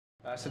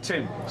So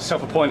Tim,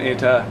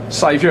 self-appointed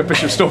saviour of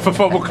Bishop Stortford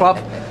Football Club.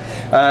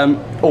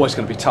 Always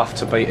going to be tough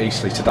to beat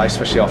Eastleigh today,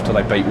 especially after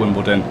they beat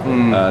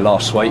Wimbledon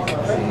last week.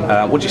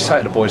 What did you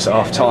say to the boys at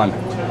half-time?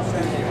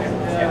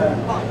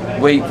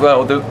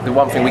 Well, the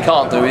one thing we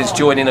can't do is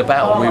join in a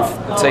battle with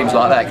teams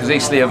like that, because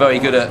Eastleigh are very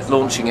good at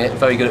launching it,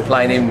 very good at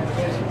playing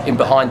in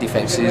behind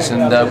defences,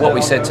 and what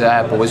we said to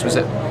our boys was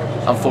that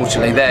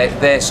unfortunately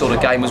their sort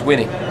of game was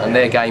winning, and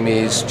their game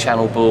is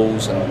channel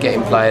balls and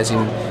getting players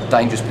in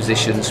dangerous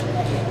positions.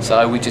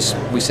 So we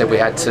said we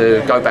had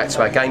to go back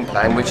to our game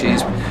plan, which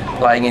is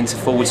playing into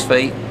forwards'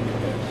 feet,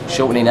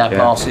 shortening our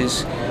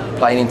passes,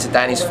 playing into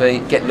Danny's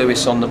feet, get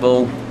Lewis on the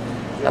ball,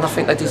 and I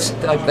think they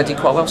did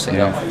quite well setting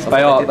up.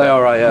 They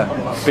are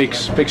a big,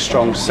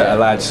 strong set of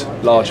lads,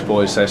 large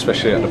boys there,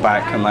 especially at the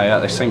back, and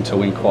they seem to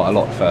win quite a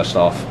lot the first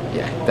half.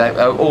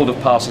 Yeah, all the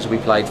passes we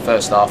played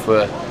first half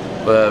were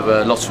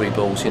lottery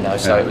balls, you know,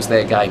 so it was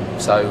their game.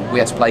 So we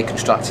had to play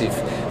constructive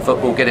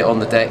football, get it on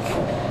the deck.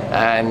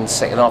 And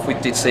second half we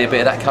did see a bit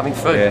of that coming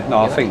through. Yeah, no,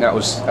 I think that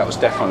was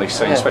definitely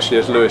seen, especially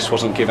as Lewis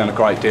wasn't given a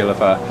great deal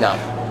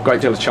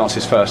of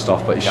chances first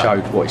half, but he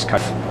showed what he's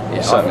capable.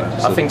 Yeah,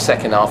 I think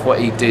second half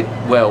what he did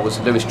well was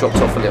Lewis dropped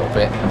off a little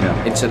bit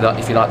into the,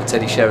 if you like, the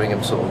Teddy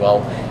Sheringham sort of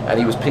role, and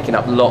he was picking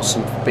up lots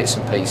of bits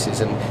and pieces,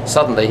 and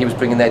suddenly he was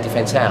bringing their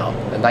defence out,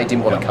 and they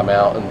didn't want to come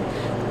out, and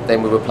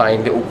then we were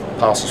playing little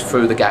passes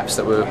through the gaps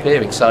that were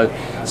appearing. So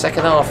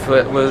second half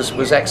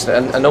was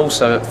excellent, and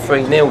also at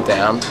 3-0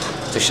 down,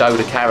 to show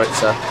the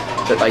character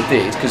that they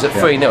did, because at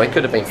 3-0 it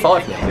could have been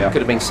 5-0, it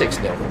could have been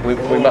 6-0.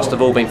 We must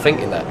have all been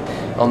thinking that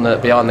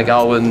behind the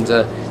goal and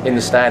in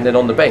the stand and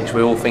on the bench.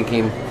 We're all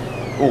thinking,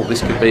 oh,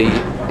 this could be,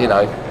 you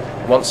know,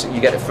 once you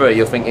get a 3,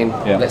 you're thinking,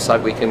 let's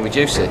hope we can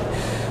reduce it.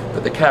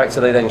 But the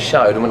character they then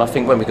showed, and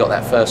when we got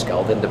that first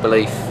goal, then the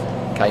belief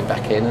came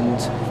back in,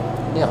 and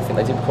I think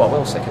they did quite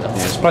well second half.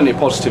 There's plenty of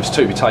positives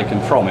to be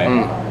taken from it.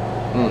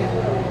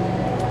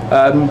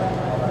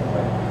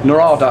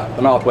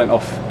 Bernard went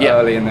off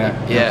early in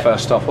the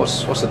first half.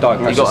 What's the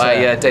diagnosis? He got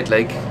a dead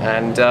leg,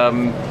 and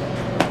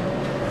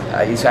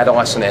he's had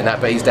ice on it and that,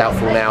 but he's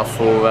doubtful now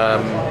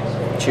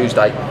for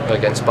Tuesday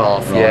against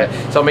Bath. Right.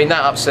 So I mean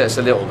that upsets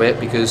a little bit,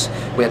 because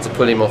we had to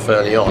pull him off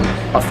early on.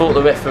 I thought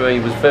the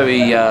referee was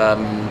very.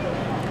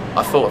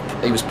 I thought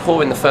he was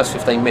poor in the first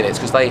 15 minutes,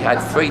 because they had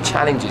 3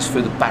 challenges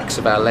through the backs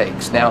of our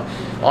legs. Now,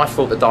 I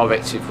thought the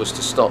directive was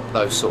to stop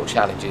those sort of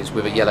challenges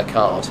with a yellow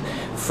card.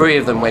 3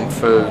 of them went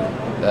through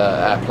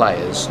our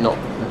players, not,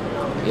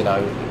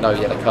 no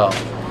yellow card.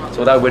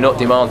 So although we're not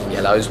demanding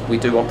yellows, we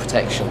do want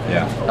protection.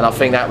 And I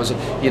think that was,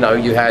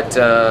 you had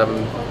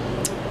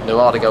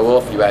Narada go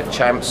off, you had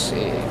Champs,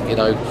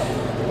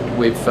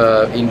 with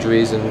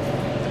injuries, and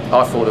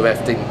I thought the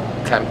ref didn't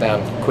clamp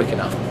down quick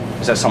enough.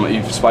 Is that something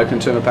you've spoken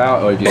to him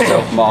about, or have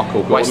yourself, Mark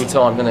or Gordon? Waste of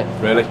time, isn't it?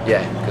 Really?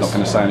 Yeah. Not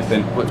going to say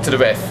anything? To the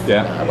ref,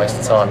 waste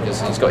of time,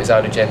 because he's got his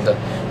own agenda.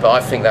 But I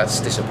think that's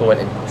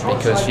disappointing,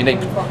 because you need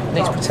to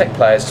protect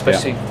players,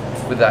 especially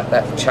with that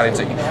challenge.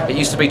 It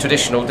used to be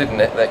traditional, didn't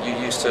it, that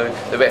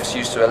the refs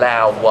used to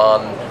allow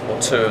 1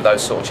 or 2 of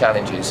those sort of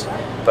challenges.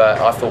 But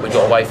I thought we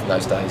got away from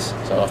those days,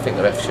 so I think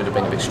the refs should have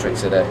been a bit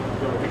stricter there.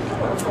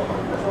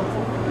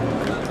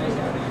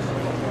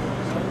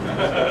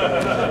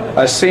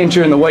 Seeing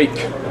during the week,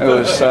 there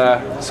was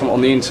something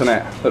on the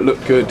internet that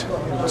looked good,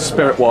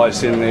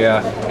 spirit-wise, in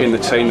the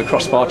team, the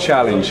crossbar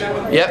challenge.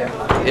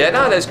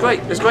 No, there's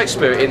great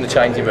spirit in the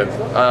changing room,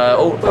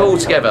 all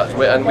together,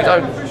 and we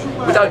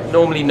don't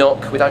normally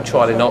knock, we don't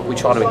try to knock, we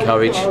try to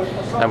encourage,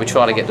 and we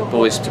try to get the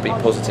boys to be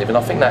positive, and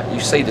I think that you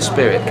see the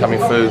spirit coming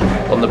through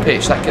on the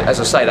pitch. That could, as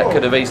I say, that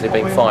could have easily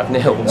been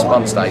 5-0 at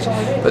one stage,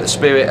 but the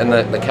spirit and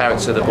the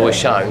character the boys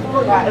shown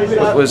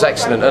was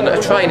excellent,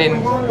 and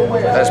training,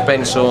 as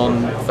Ben saw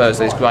on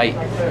Thursday, is great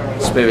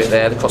spirit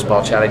there. The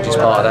crossbar challenge is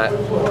part of that.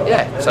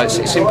 So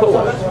it's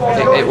important.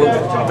 It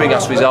will bring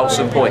us results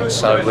and points,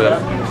 so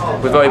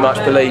we very much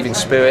believe in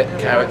spirit,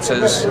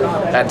 characters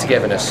and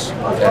togetherness.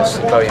 It's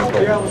very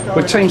important.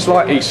 With teams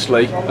like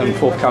Eastleigh and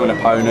forthcoming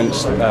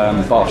opponents,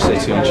 Bath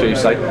City on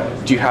Tuesday,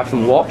 do you have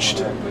them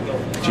watched?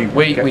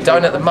 We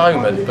don't at the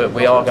moment, but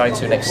we are going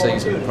to next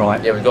season.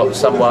 Right. Yeah, we've got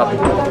someone.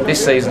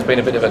 This season's been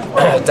a bit of a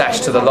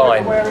dash to the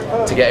line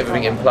to get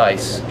everything in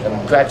place,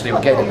 and gradually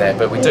we're getting there.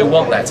 But we do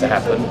want that to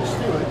happen,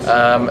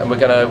 and we've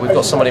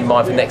got someone in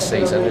mind for next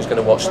season who's going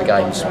to watch the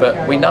games.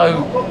 But we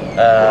know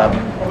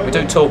we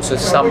do talk to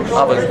some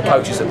other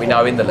coaches that we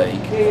know in the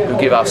league who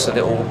give us a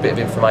little bit of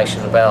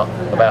information about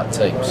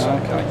teams.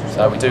 Okay.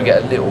 So we do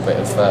get a little bit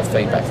of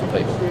feedback from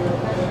people.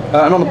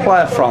 And on the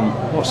player front,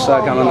 what's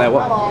going on there?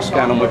 What's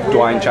going on with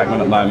Dwayne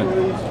Jackman at the moment?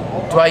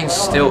 Dwayne's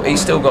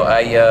still got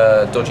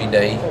a dodgy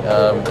knee.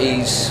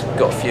 He's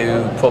got a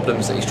few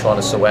problems that he's trying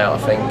to sort out,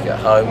 I think, at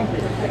home.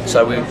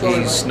 So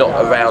he's not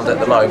around at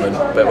the moment,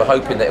 but we're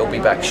hoping that he'll be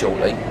back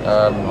shortly.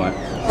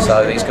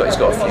 So he's got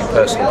a few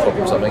personal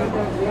problems, I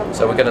think.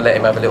 So we're going to let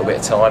him have a little bit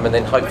of time, and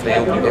then hopefully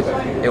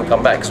he'll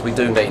come back, because we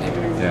do need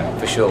him,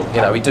 for sure.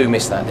 We do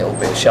miss that little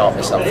bit of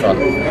sharpness up front.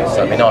 So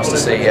it'd be nice to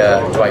see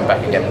Dwayne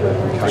back again,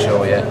 for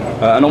sure.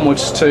 And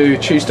onwards to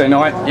Tuesday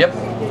night. Yep.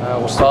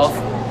 What's Bath?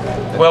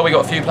 Well, we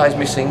got a few players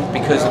missing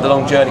because of the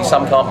long journey.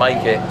 Some can't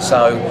make it.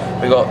 So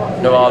we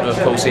got Narada, of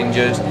course,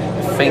 injured.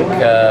 I think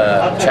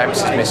Champs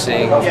is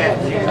missing.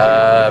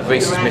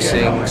 Reese is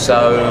missing.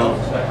 So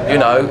you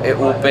know, it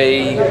will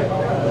be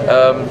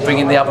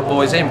bringing the other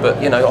boys in.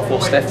 But you know, I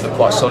thought Steph looked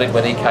quite solid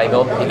when he came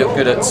on. He looked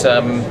good at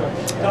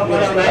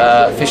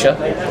Fisher.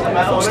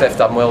 I thought Steph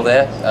done well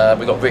there.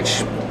 We got Rich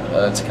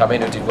to come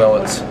in, who did well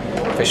at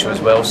Fisher as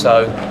well.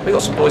 So we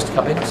got some boys to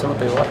come in, so we'll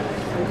be all right.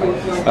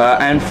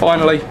 And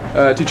finally,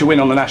 did you win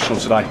on the national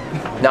today?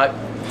 No,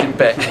 didn't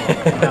bet.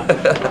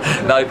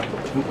 No,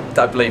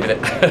 don't believe in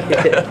it.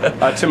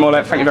 Tim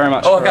Moylette, thank you very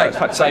much. Oh, okay,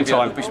 for same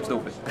time. Bishop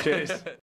Stortford. Cheers.